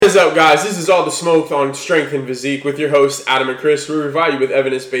is up, guys? This is All the Smoke on Strength and Physique with your hosts, Adam and Chris. We provide you with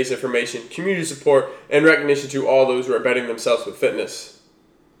evidence-based information, community support, and recognition to all those who are bettering themselves with fitness.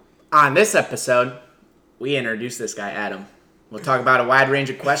 On this episode, we introduce this guy, Adam. We'll talk about a wide range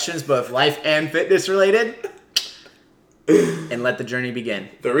of questions, both life and fitness related, and let the journey begin.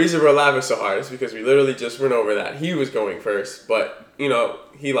 The reason we're laughing so hard is because we literally just went over that. He was going first, but,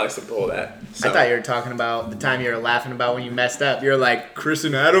 he likes to pull that. So. I thought you were talking about the time you were laughing about when you messed up. You're like, Chris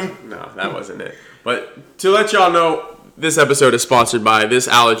and Adam? No, that wasn't it. But to let y'all know, this episode is sponsored by this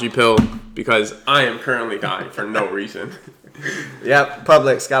allergy pill because I am currently dying for no reason. Yep,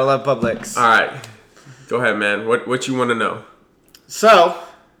 Publix. Gotta love Publix. All right. Go ahead, man. What you want to know? So,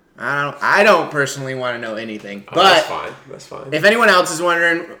 I don't personally want to know anything. Oh, but that's fine. If anyone else is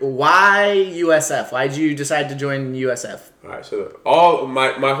wondering, why USF? Why did you decide to join USF? All right, so all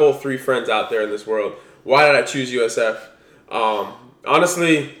my whole 3 friends out there in this world, why did I choose USF?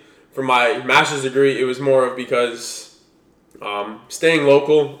 Honestly, for my master's degree, it was more of because staying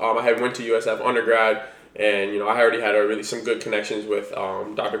local. I had went to USF undergrad, and I already had some good connections with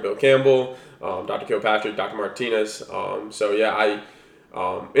Dr. Bill Campbell, Dr. Kilpatrick, Dr. Martinez.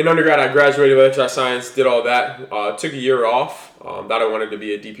 In undergrad, I graduated with exercise science, did all that. Took a year off. Thought I wanted to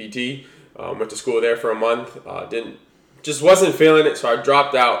be a DPT. Went to school there for a month. Just wasn't feeling it, so I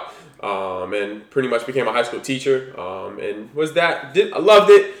dropped out and pretty much became a high school teacher. I loved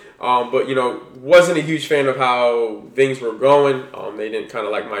it, but wasn't a huge fan of how things were going. They didn't kind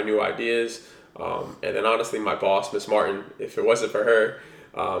of like my new ideas. And then honestly, my boss, Miss Martin, if it wasn't for her,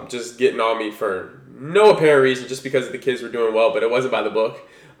 just getting on me for no apparent reason, just because the kids were doing well, but it wasn't by the book.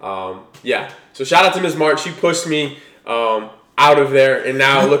 So shout out to Ms. Martin. She pushed me out of there, and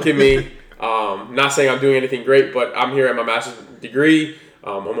now look at me. Not saying I'm doing anything great, but I'm here at my master's degree,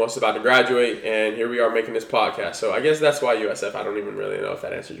 almost about to graduate, and here we are making this podcast. So I guess that's why USF. I don't even really know if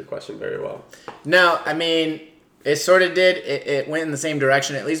that answered your question very well. No, I mean, it sort of did. It went in the same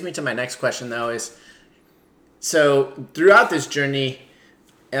direction. It leads me to my next question, though, is so throughout this journey,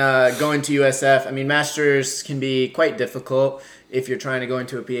 going to USF, I mean, masters can be quite difficult if you're trying to go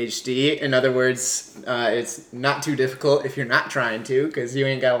into a PhD. In other words, it's not too difficult if you're not trying to, because you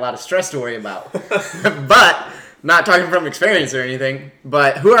ain't got a lot of stress to worry about. But, not talking from experience or anything,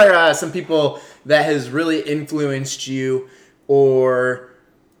 but who are some people that has really influenced you or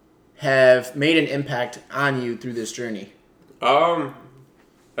have made an impact on you through this journey?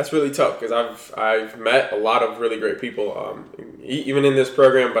 That's really tough because I've met a lot of really great people, even in this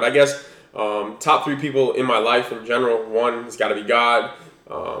program. But I guess top 3 people in my life in general. 1 has got to be God.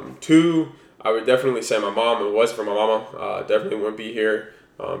 2, I would definitely say my mom. It was for my mama. Definitely wouldn't be here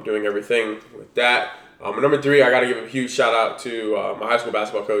doing everything with that. Number 3, I got to give a huge shout out to my high school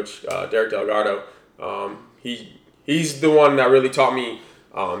basketball coach, Derek Delgado. He's the one that really taught me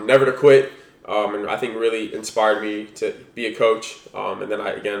never to quit. And I think really inspired me to be a coach. And then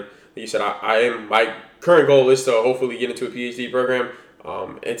my current goal is to hopefully get into a PhD program.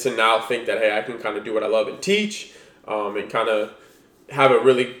 And to now think that, hey, I can kind of do what I love and teach, and kind of have a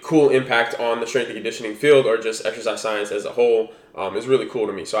really cool impact on the strength and conditioning field or just exercise science as a whole is really cool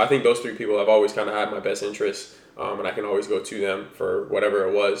to me. So I think those 3 people have always kind of had my best interests, and I can always go to them for whatever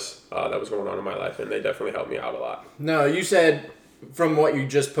it was that was going on in my life, and they definitely helped me out a lot. No, you said from what you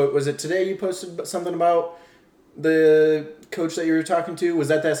just put, was it today you posted something about the coach that you were talking to? Was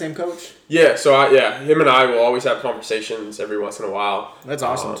that same coach? Yeah, so him and I will always have conversations every once in a while. That's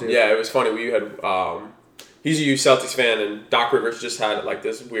awesome too. Yeah, it was funny. We had he's a huge Celtics fan, and Doc Rivers just had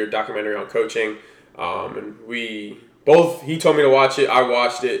this weird documentary on coaching, and he told me to watch it. I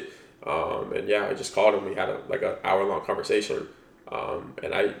watched it, and I just called him. We had an hour-long conversation,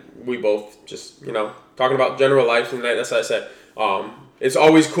 and we both just talking about general life, and that's what I said. It's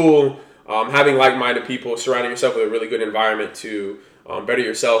always cool having like-minded people, surrounding yourself with a really good environment to better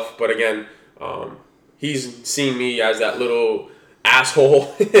yourself. But again, he's seen me as that little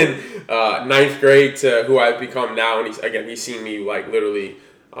asshole in 9th grade to who I've become now, and he's seen me literally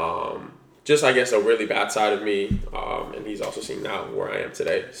just I guess a really bad side of me, and he's also seen now where I am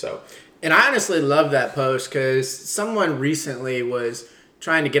today. So, and I honestly love that post because someone recently was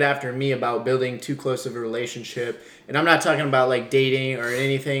trying to get after me about building too close of a relationship. And I'm not talking about dating or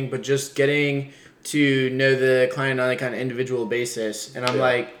anything, but just getting to know the client on a kind of individual basis. And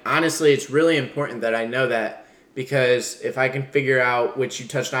I'm honestly, it's really important that I know that, because if I can figure out, which you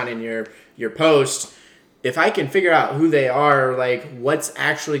touched on in your post, if I can figure out who they are, what's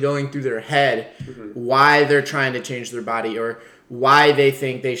actually going through their head, why they're trying to change their body, or why they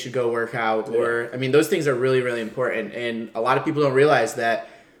think they should go work out, or those things are really, really important. And a lot of people don't realize that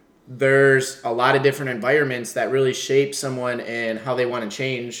there's a lot of different environments that really shape someone and how they want to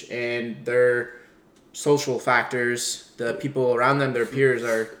change, and their social factors, the people around them, their peers,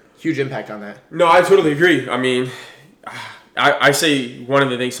 are huge impact on that. No, I totally agree. I mean, I say one of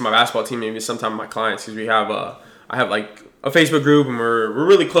the things to my basketball team, maybe sometimes my clients, because I have like a Facebook group, and we're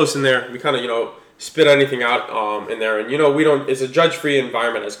really close in there. We kind of spit anything out in there, and we don't. It's a judge-free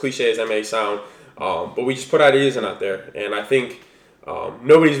environment, as cliche as that may sound, but we just put ideas in out there, and I think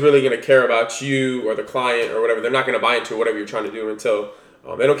nobody's really going to care about you or the client or whatever. They're not going to buy into whatever you're trying to do until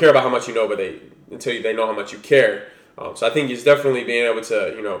they don't care about how much you know, but until they know how much you care. So I think it's definitely being able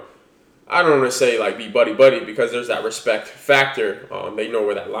to I don't want to say like be buddy because there's that respect factor. They know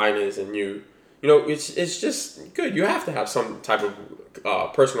where that line is, and it's just good. You have to have some type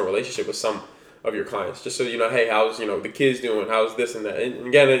of personal relationship with some of your clients, just so hey, how's the kids doing? How's this and that? And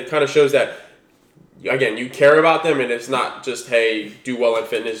again, it kind of shows that again you care about them, and it's not just hey, do well in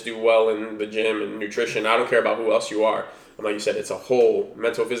fitness, do well in the gym and nutrition. I don't care about who else you are. And like you said, it's a whole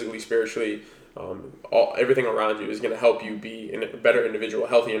mental, physically, spiritually. Everything around you is going to help you be a better individual,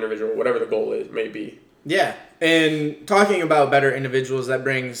 healthy individual, whatever the goal may be. Yeah, and talking about better individuals, that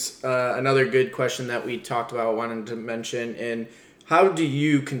brings another good question that we talked about, wanted to mention. And how do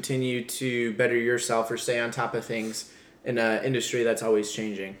you continue to better yourself or stay on top of things in an industry that's always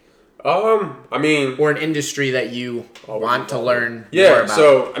changing? Or an industry that you want to learn more about.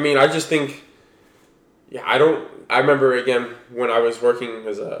 So I just think, I remember, again, when I was working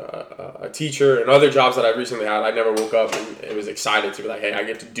as a teacher and other jobs that I recently had, I never woke up and was excited to be like, hey, I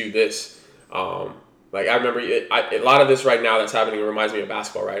get to do this. I remember a lot of this right now that's happening reminds me of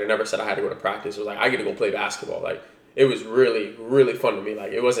basketball, right? I never said I had to go to practice. It was like, I get to go play basketball. Like, it was really, really fun to me.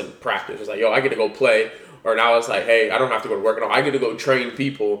 Like, it wasn't practice. It was like, yo, I get to go play. Or now it's like, hey, I don't have to go to work. No, I get to go train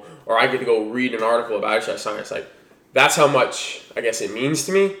people, or I get to go read an article about exercise science. Like, that's how much, I guess, it means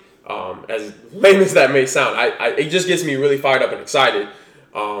to me. As lame as that may sound, it just gets me really fired up and excited.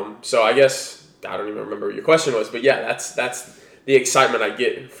 So I guess I don't even remember what your question was, but yeah, that's the excitement I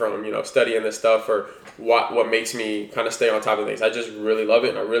get from studying this stuff, or what makes me kind of stay on top of things. I just really love it,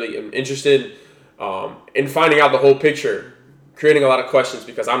 and I really am interested in finding out the whole picture, creating a lot of questions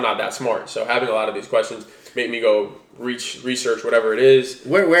because I'm not that smart. So having a lot of these questions make me go research whatever it is.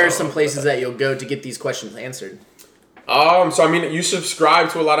 Where are some places that you'll go to get these questions answered? You subscribe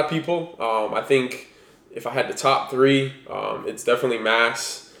to a lot of people. I think if I had the top three, it's definitely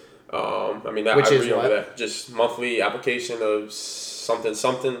Mass. Which is what? That just monthly application of something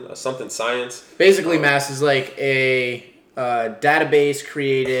science. Basically, Mass is like a database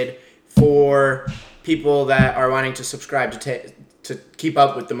created for people that are wanting to subscribe to keep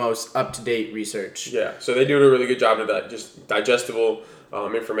up with the most up-to-date research. Yeah, so they do a really good job of that, just digestible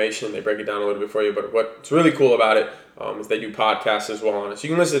information. They break it down a little bit for you. But what's really cool about it is they do podcasts as well on it. So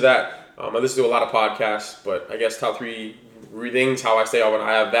you can listen to that. I listen to a lot of podcasts, but I guess top three things how I stay on when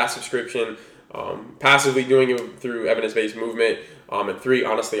I have that subscription. Passively doing it through evidence-based movement. And three,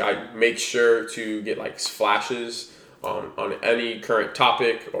 honestly, I make sure to get like flashes on any current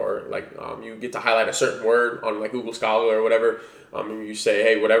topic, or you get to highlight a certain word on like Google Scholar or whatever. And you say,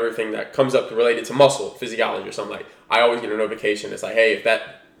 hey, whatever thing that comes up related to muscle physiology or something, like I always get a notification. It's like, hey, if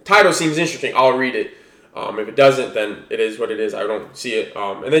that title seems interesting, I'll read it. If it doesn't, then it is what it is. I don't see it.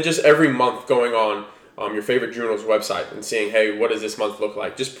 And then just every month going on your favorite journal's website and seeing, hey, what does this month look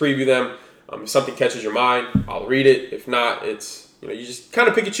like? Just preview them. If something catches your mind, I'll read it. If not, it's you just kind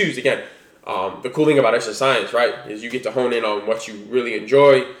of pick and choose. Again, the cool thing about exercise science, right, is you get to hone in on what you really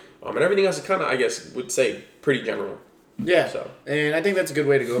enjoy, and everything else is kind of, I guess, would say pretty general. Yeah, and I think that's a good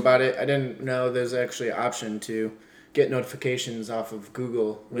way to go about it. I didn't know there's actually an option to get notifications off of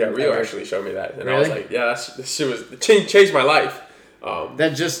Google. Yeah, Rio actually showed me that, and really? I was like, yeah, this shit changed my life.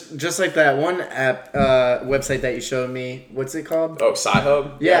 That just like that one app website that you showed me. What's it called? Oh,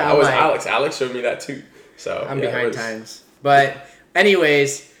 Sci-Hub? Yeah, that was Alex. Alex showed me that too. So I'm behind times. But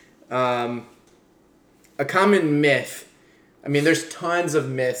anyways, a common myth. I mean, there's tons of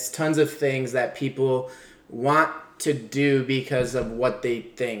myths, tons of things that people want to do because of what they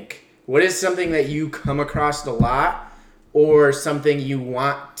think. What is something that you come across a lot, or something you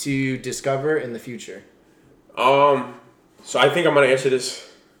want to discover in the future? So I think I'm going to answer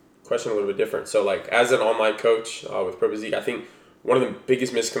this question a little bit different. So like as an online coach with Purpose Eat, I think one of the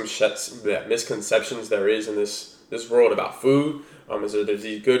biggest misconceptions there is in this world about food is that there's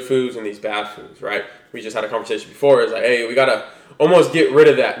these good foods and these bad foods, right? We just had a conversation before. It's like, hey, we got to almost get rid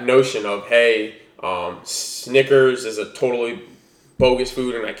of that notion of, hey, Snickers is a totally bogus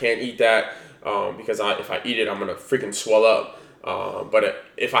food and I can't eat that because if I eat it, I'm going to freaking swell up. But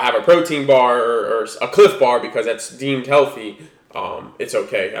if I have a protein bar or a Cliff Bar because that's deemed healthy, it's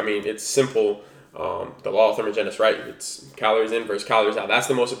okay. I mean, it's simple. The law of thermogenesis, right? It's calories in versus calories out. That's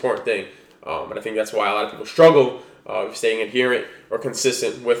the most important thing. And I think that's why a lot of people struggle staying adherent or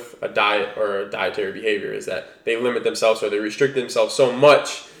consistent with a diet or a dietary behavior, is that they limit themselves or they restrict themselves so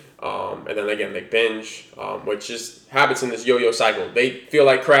much. And then again, they binge, which just happens in this yo-yo cycle. They feel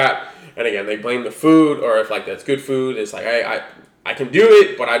like crap, and again, they blame the food, or if like that's good food, it's like, hey, I can do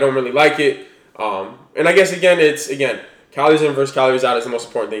it, but I don't really like it. And I guess again, calories in versus calories out is the most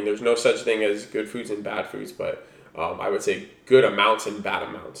important thing. There's no such thing as good foods and bad foods, but I would say good amounts and bad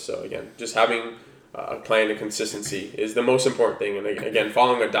amounts. So again, just having a plan and consistency is the most important thing. And again,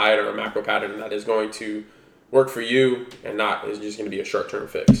 following a diet or a macro pattern that is going to work for you and not is just going to be a short-term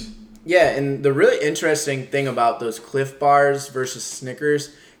fix. Yeah, and the really interesting thing about those Cliff Bars versus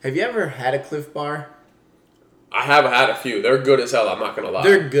Snickers, have you ever had a Cliff Bar? I have had a few. They're good as hell, I'm not going to lie.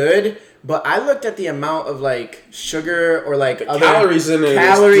 They're good, but I looked at the amount of like sugar or like the other calories in it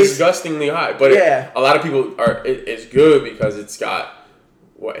is disgustingly high. But a lot of people it's good because it's got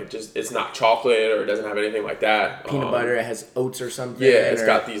it's not chocolate or it doesn't have anything like that. Peanut butter, it has oats or something. Yeah, it's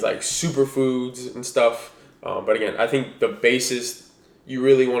got these like superfoods and stuff. But again, I think the basis you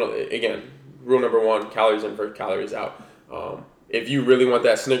really want to, again, rule number 1, calories in versus calories out. If you really want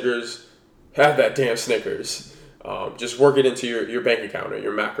that Snickers, have that damn Snickers. Just work it into your bank account or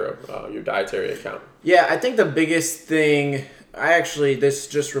your macro, your dietary account. Yeah, I think the biggest thing, this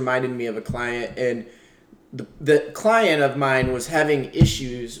just reminded me of a client, and the client of mine was having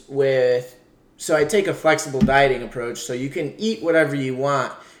issues with, so I take a flexible dieting approach, so you can eat whatever you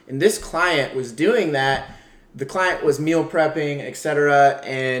want. And this client was doing that. The client was meal prepping, etc.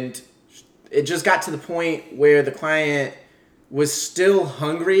 And it just got to the point where the client was still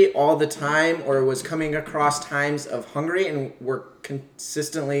hungry all the time, or was coming across times of hungry, and were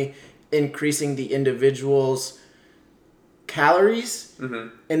consistently increasing the individual's calories.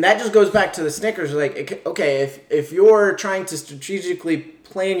 Mm-hmm. And that just goes back to the Snickers. Like, okay, if you're trying to strategically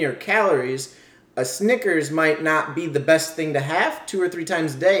plan your calories, a Snickers might not be the best thing to have 2 or 3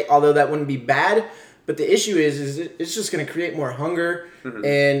 times a day, although that wouldn't be bad. But the issue is it's just going to create more hunger. Mm-hmm.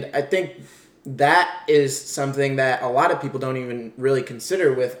 And I think that is something that a lot of people don't even really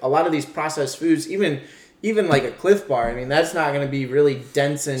consider with a lot of these processed foods, even like a Cliff Bar. I mean, that's not going to be really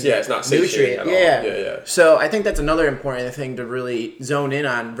dense in it's not nutrient at all. Yeah. So I think that's another important thing to really zone in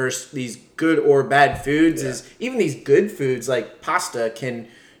on versus these good or bad foods is even these good foods like pasta can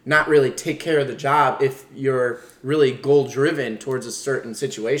not really take care of the job if you're really goal driven towards a certain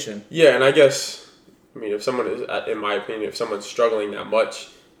situation. Yeah, and I guess, I mean, if someone is, in my opinion, if someone's struggling that much,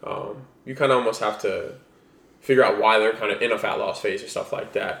 you kind of almost have to figure out why they're kind of in a fat loss phase or stuff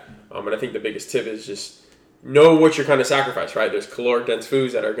like that. And I think the biggest tip is just know what you're kind of sacrificing, right? There's caloric dense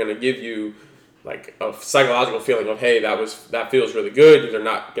foods that are going to give you like a psychological feeling of, hey, that feels really good. They're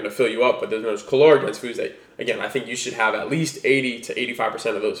not going to fill you up, but there's those caloric dense foods that, again, I think you should have at least 80 to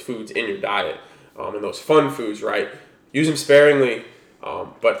 85% of those foods in your diet. And those fun foods, right? Use them sparingly.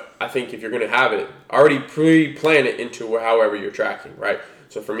 But I think if you're going to have it, already pre-plan it into however you're tracking, right?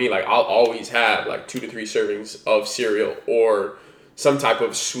 So for me, like, I'll always have like 2 to 3 servings of cereal or some type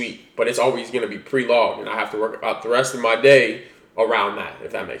of sweet, but it's always going to be pre-logged, and I have to work out the rest of my day around that,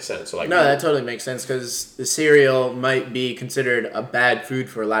 if that makes sense. So like, no, that totally makes sense, because the cereal might be considered a bad food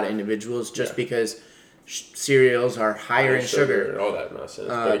for a lot of individuals just because cereals are higher in sugar and all that nonsense.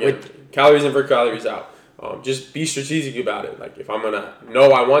 But again, calories in for calories out. Just be strategic about it. Like, if I'm going to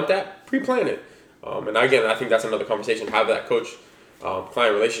know I want that, pre-plan it. And again, I think that's another conversation. Have that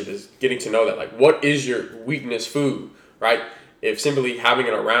coach-client relationship is getting to know that. Like, what is your weakness food, right? If simply having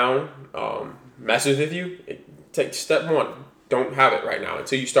it around messes with you, take step 1. Don't have it right now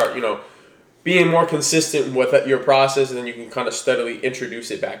until you start, being more consistent with your process, and then you can kind of steadily introduce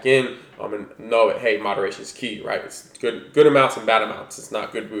it back in and know it. Hey, moderation is key, right? It's good amounts and bad amounts. It's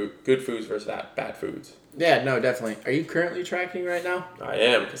not good foods versus bad foods. Yeah, no, definitely. Are you currently tracking right now? I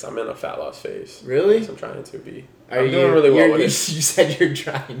am, because I'm in a fat loss phase. Really? Yes, I'm trying to be. I'm doing really well with it. You said you're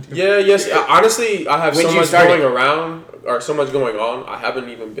trying to. Yeah, yes. Honestly, I have so much going around, or so much going on. I haven't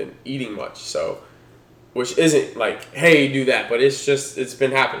even been eating much, so, which isn't like, hey, do that, but it's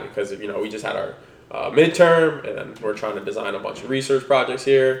been happening because we just had our midterm, and then we're trying to design a bunch of research projects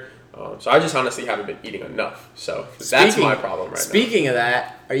here. So I just honestly haven't been eating enough. So that's my problem right now. Speaking of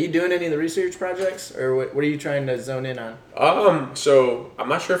that, are you doing any of the research projects, or what are you trying to zone in on? So I'm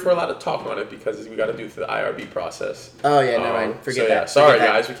not sure if we're allowed to talk on it because we got to do through the IRB process. Oh yeah, never mind. Forget that. Sorry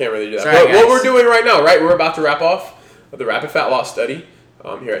guys, we can't really do that. But what we're doing right now, right? We're about to wrap off the rapid fat loss study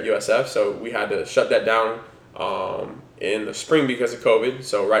here at USF. So we had to shut that down in the spring because of COVID.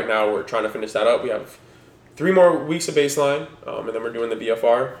 So right now we're trying to finish that up. We have 3 more weeks of baseline, and then we're doing the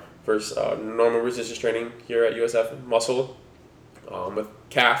BFR versus normal resistance training here at USF Muscle with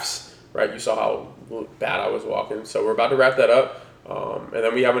calves, right? You saw how bad I was walking. So we're about to wrap that up. And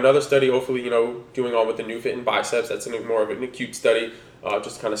then we have another study, hopefully, doing on with the new fit in biceps. That's more of an acute study,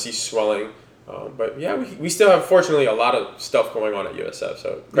 just to kind of see swelling. But yeah, we still have, fortunately, a lot of stuff going on at USF.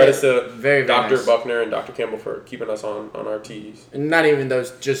 So credits to very Dr. nice. Buckner and Dr. Campbell for keeping us on our T's. And not even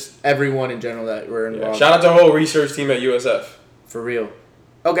those, just everyone in general that were involved. Shout out to the whole research team at USF. For real.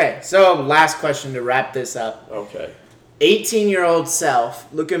 Okay, so last question to wrap this up. Okay. 18-year-old self,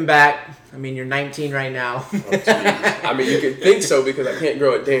 looking back, I mean, you're 19 right now. Oh, geez. I mean, you can think so because I can't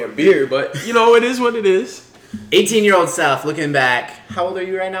grow a damn beard, but, it is what it is. 18-year-old self, looking back. How old are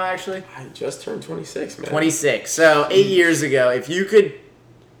you right now, actually? I just turned 26, man. 26. So 8 years ago, if you could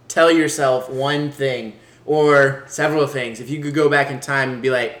tell yourself one thing or several things, if you could go back in time and be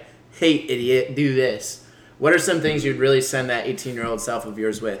like, hey, idiot, do this, what are some things you'd really send that 18-year-old self of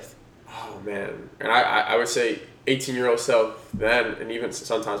yours with? Oh, man. And I would say 18-year-old self then, and even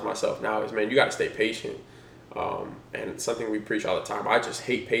sometimes myself now, is, man, you got to stay patient. And it's something we preach all the time. I just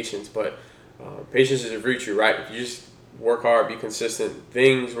hate patience, but patience is a virtue, right? If you just work hard, be consistent,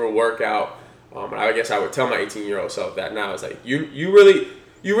 things will work out. And I guess I would tell my 18-year-old self that now. It's like, you really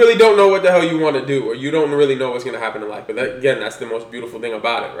don't know what the hell you want to do, or you don't really know what's going to happen in life. But again, that's the most beautiful thing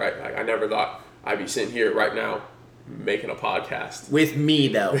about it, right? Like, I never thought I'd be sitting here right now making a podcast. With me,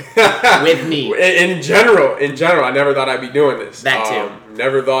 though. With me. In general, I never thought I'd be doing this. That too.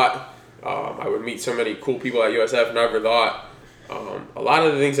 Never thought I would meet so many cool people at USF. Never thought a lot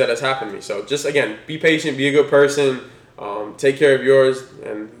of the things that has happened to me. So just, again, be patient, be a good person, take care of yours,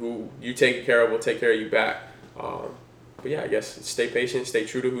 and who you take care of will take care of you back. But yeah, I guess stay patient, stay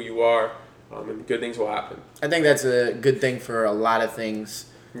true to who you are, and good things will happen. I think that's a good thing for a lot of things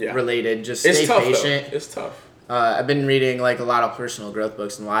related. Just It's stay tough, patient. though. It's tough. I've been reading a lot of personal growth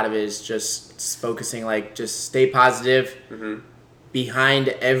books, and a lot of it is just focusing just stay positive. Mm-hmm. Behind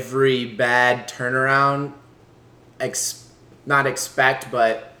every bad turnaround, not expect,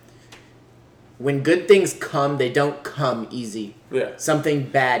 but when good things come, they don't come easy. Yeah. Something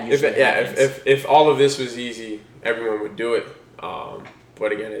bad usually happens. If all of this was easy, everyone would do it.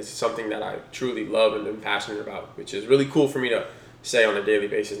 But again, it's something that I truly love and am passionate about, which is really cool for me to say on a daily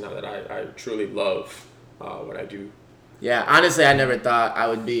basis now that I truly love what I do. Yeah, honestly, I never thought I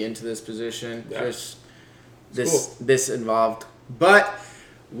would be into this position. Yeah. Just this involved. But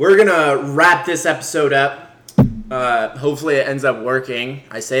we're gonna wrap this episode up. Hopefully it ends up working.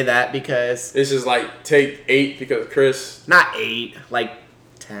 I say that because This is like take 8 because Chris. not 8,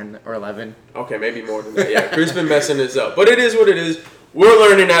 10 or 11. Okay, maybe more than that. Yeah, Chris been messing this up, but it is what it is. We're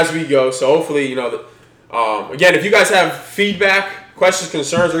learning as we go, so hopefully, again, if you guys have feedback, questions,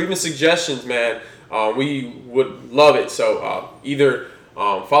 concerns, or even suggestions, man, we would love it. So either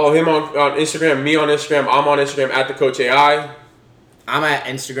follow him on Instagram, me on Instagram. I'm on Instagram at the Coach AI. I'm at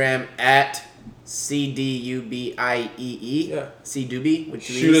Instagram at CDUBIEE. Yeah. CDUBI. Which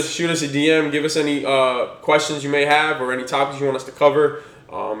Shoot us a DM. Give us any questions you may have or any topics you want us to cover.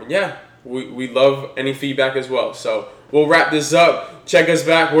 We love any feedback as well. So we'll wrap this up. Check us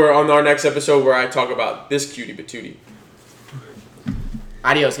back. We're on our next episode where I talk about this cutie patootie.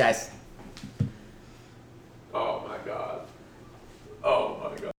 Adios, guys.